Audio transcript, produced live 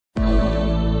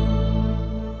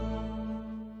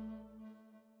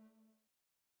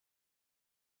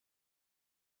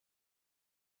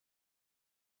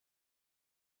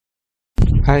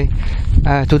Hi,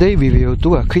 today we will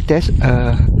do a quick test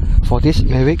for this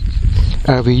Mavic.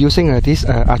 We're using this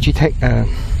ARGtek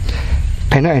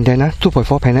panel antenna,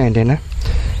 2.4 panel antenna.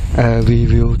 We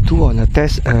will do on a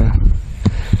test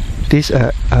this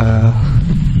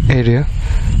area,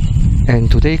 and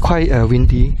today quite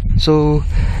windy, so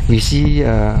we see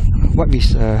what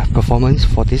is performance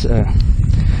for this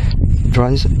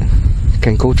drones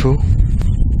can go through.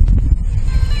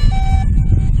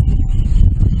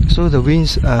 So the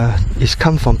winds is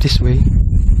come from this way.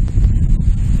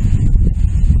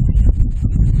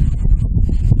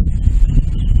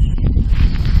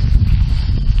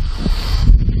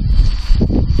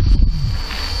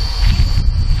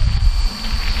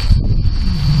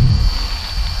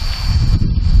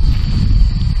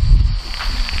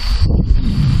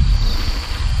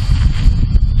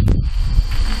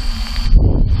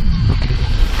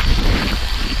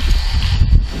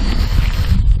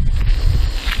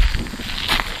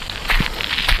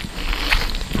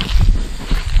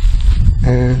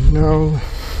 And now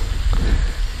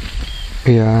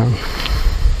we are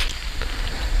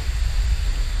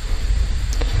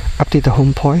update the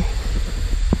home point.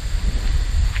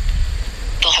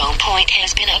 The home point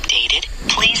has been updated.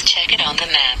 Please check it on the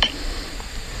map.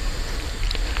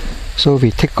 So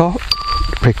we take off,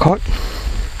 record.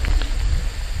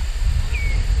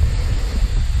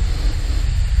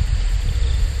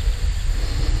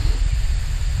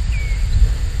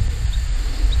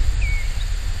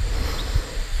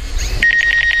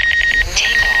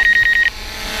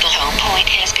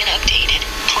 Has been updated.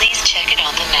 Please check it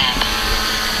on the map.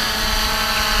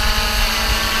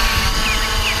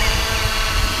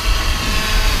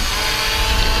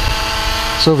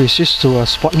 So we switch to a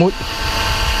sport mode.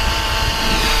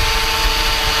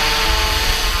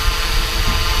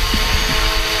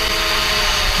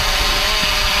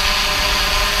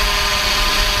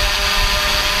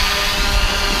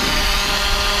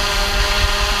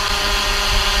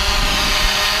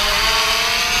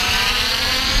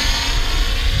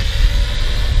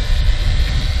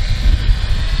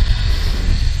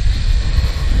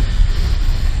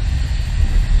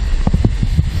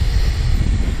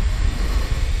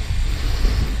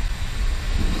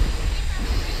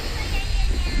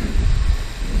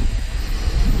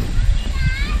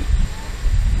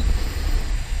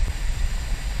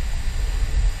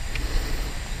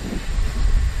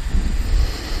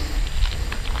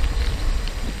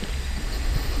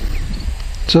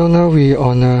 So now we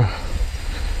on a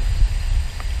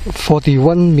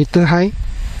 41 meter high.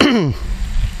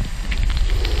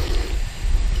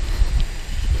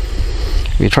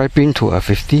 We try pin to a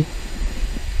 50.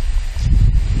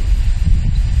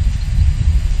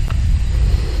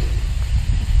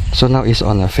 So now it's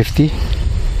on a 50.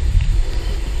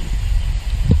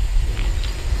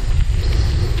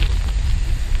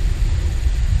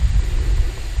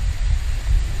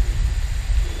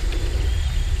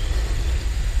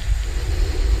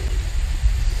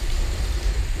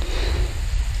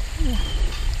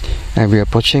 And we are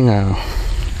approaching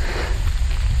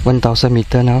 1000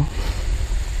 meter now.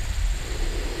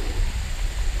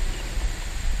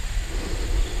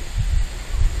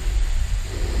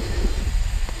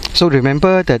 So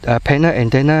remember that panel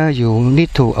antenna, you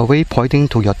need to away pointing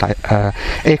to your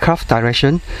aircraft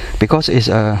direction, because it's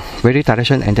a very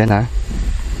direction antenna.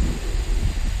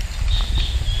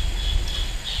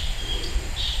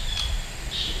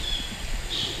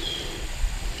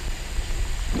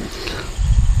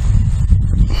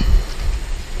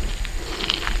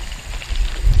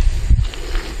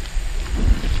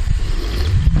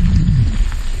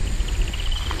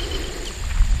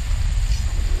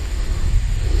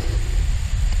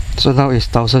 So now it's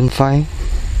 1005,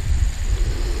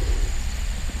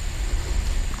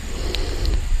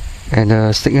 and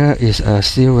the signal is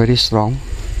still very strong.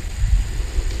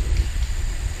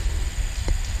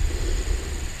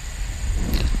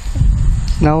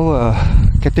 Now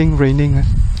getting raining.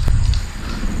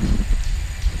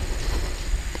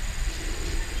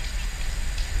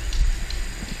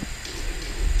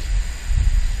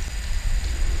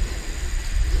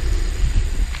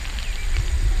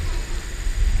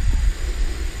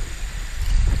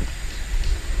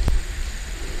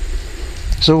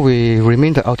 So we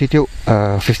remain the altitude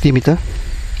 50 meter.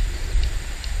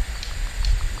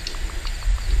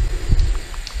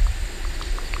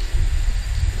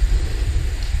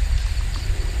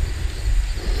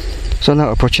 So now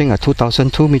approaching a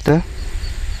 2002 meter.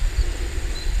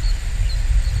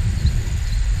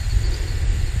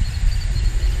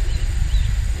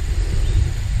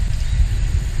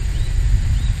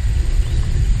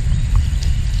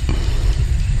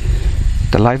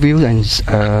 live view, and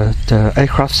the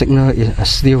aircraft signal is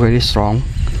still very strong.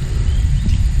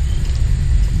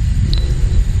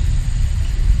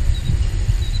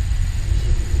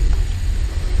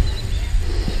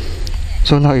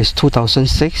 So now it's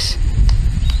 2006.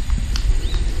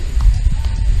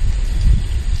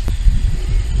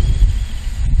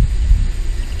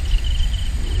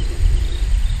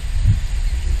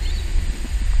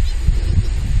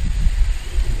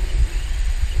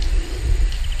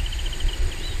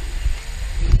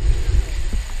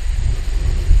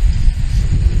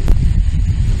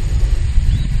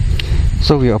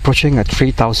 So we are approaching at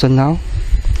 3000 now.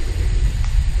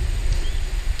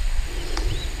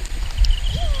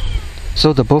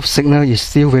 So the both signal is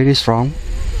still very strong.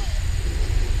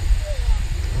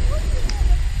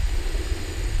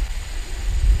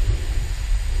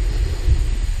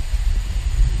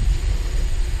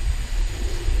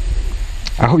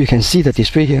 I hope you can see the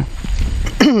display here.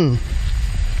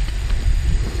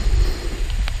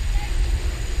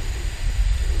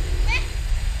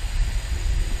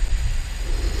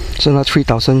 So now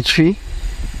 3003,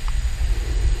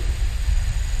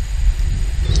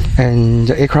 and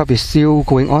the aircraft is still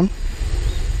going on.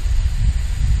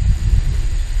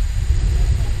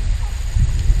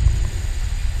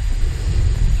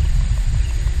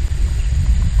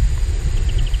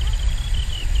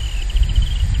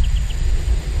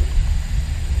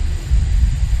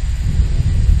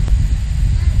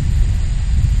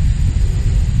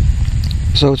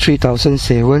 So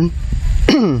 3007.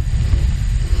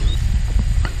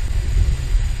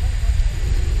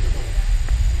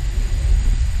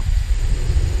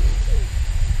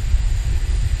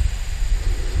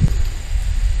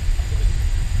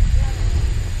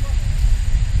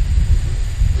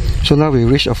 So now we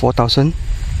reach a 4000.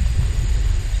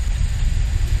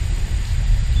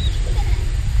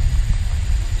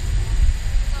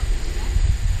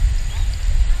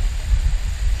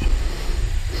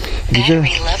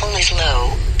 Battery level is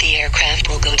low. The aircraft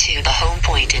will go to the home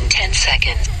point in 10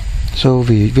 seconds. So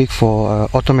we wait for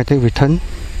automatic return.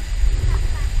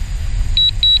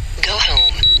 Go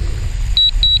home.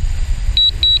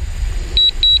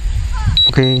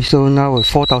 Okay, so now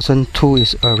 4002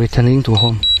 is returning to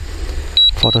home.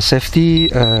 For the safety,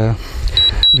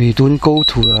 we don't go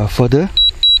to further.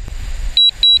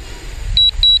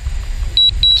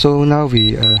 So now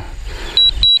we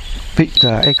pick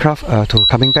the aircraft to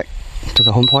coming back to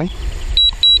the home point.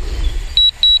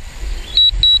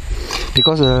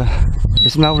 Because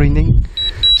it's now raining,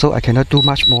 so I cannot do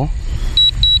much more.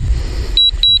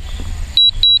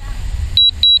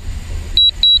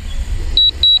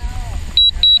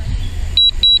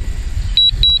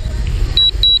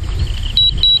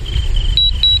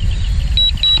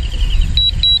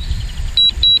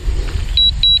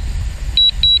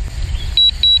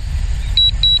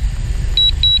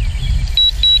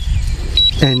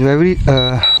 And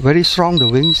very strong the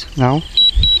wings now,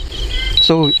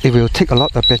 so it will take a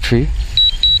lot of battery.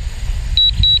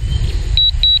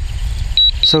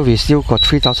 So we still got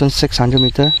 3600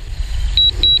 meters.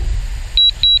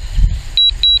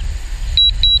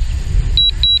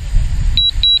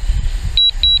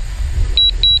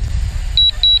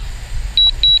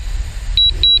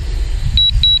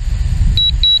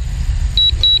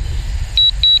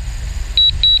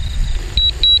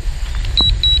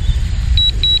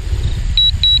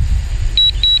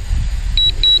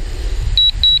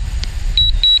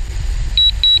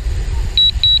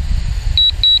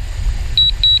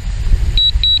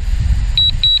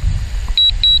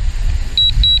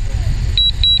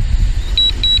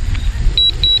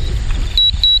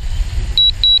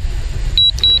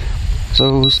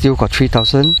 So still got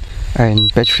 3000,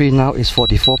 and battery now is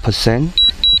 44%.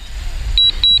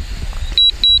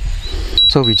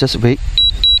 So we just wait.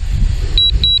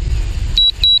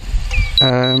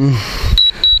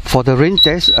 For the range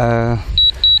test,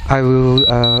 I will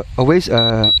always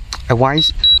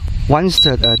advise, once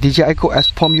the DJI GO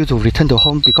prompt you to return to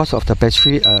home because of the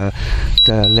battery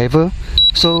the level,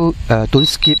 so don't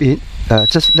skip it.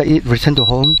 Just let it return to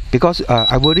home, because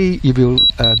I worry you will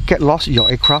get lost your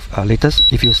aircraft later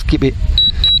if you skip it.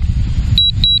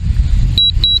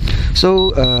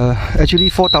 So actually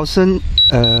 4000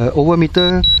 over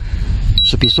meter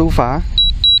should be so far.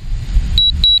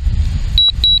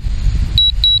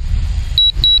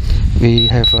 We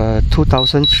have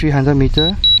 2300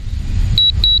 meter.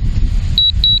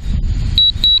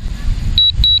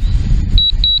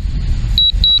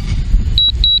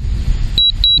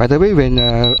 By the way, when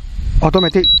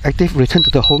automatic active return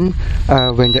to the home,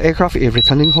 when the aircraft is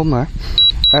returning home,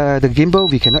 the gimbal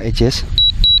we cannot adjust,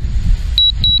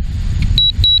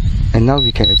 and now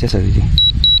we can adjust already.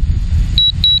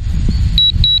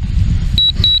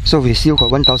 So we still got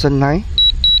 1009.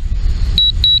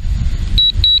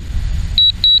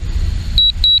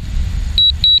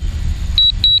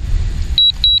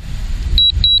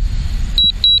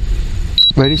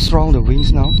 Very strong the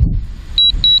winds now.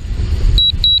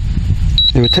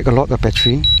 It will take a lot of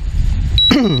battery.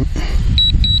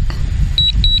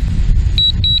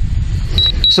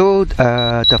 So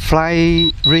the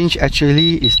fly range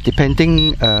actually is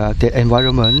depending the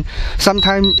environment.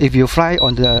 Sometimes if you fly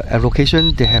on the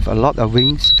location they have a lot of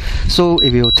winds, so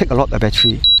it will take a lot of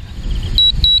battery.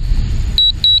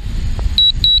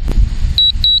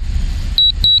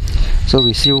 So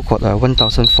we still got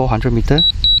 1400 meter.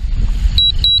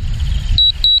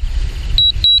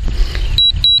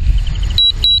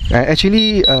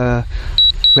 Actually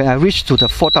when I reach to the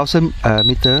 4000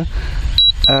 meter,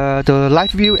 the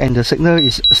live view and the signal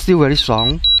is still very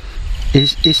strong.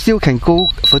 It still can go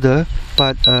further,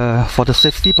 but for the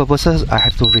safety purposes I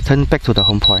have to return back to the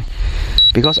home point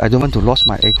because I don't want to lose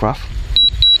my aircraft,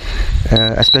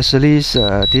 especially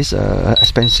this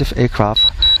expensive aircraft.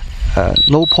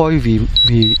 No point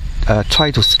we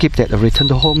try to skip that, return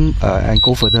to home and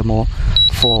go furthermore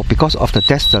because of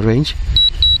the range.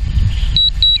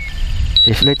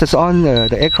 If later on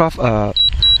the aircraft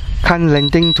can't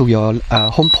landing to your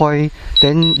home point,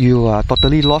 then you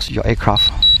totally lost your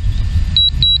aircraft.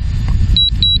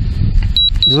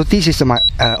 So this is my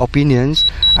opinions.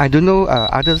 I don't know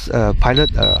others pilot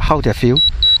how they feel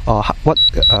or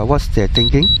what's their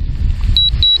thinking.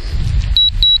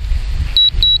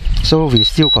 So we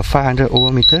still got 500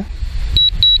 over meter.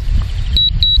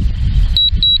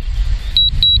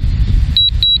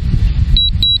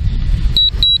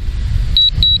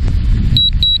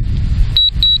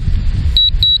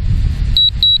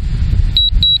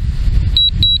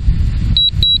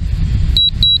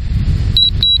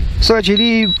 So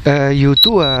actually you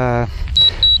do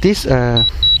this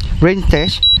range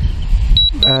test,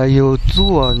 you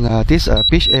do on this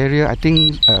beach area. I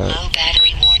think Low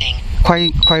battery warning.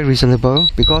 quite reasonable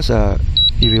because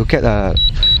you will get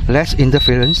less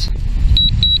interference.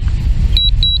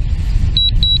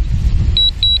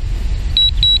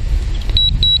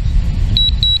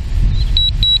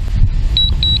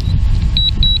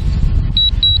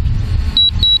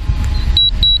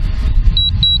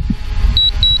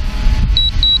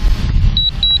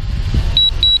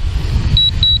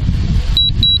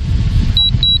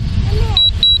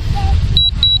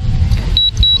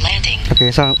 Okay,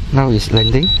 so now it's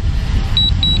landing.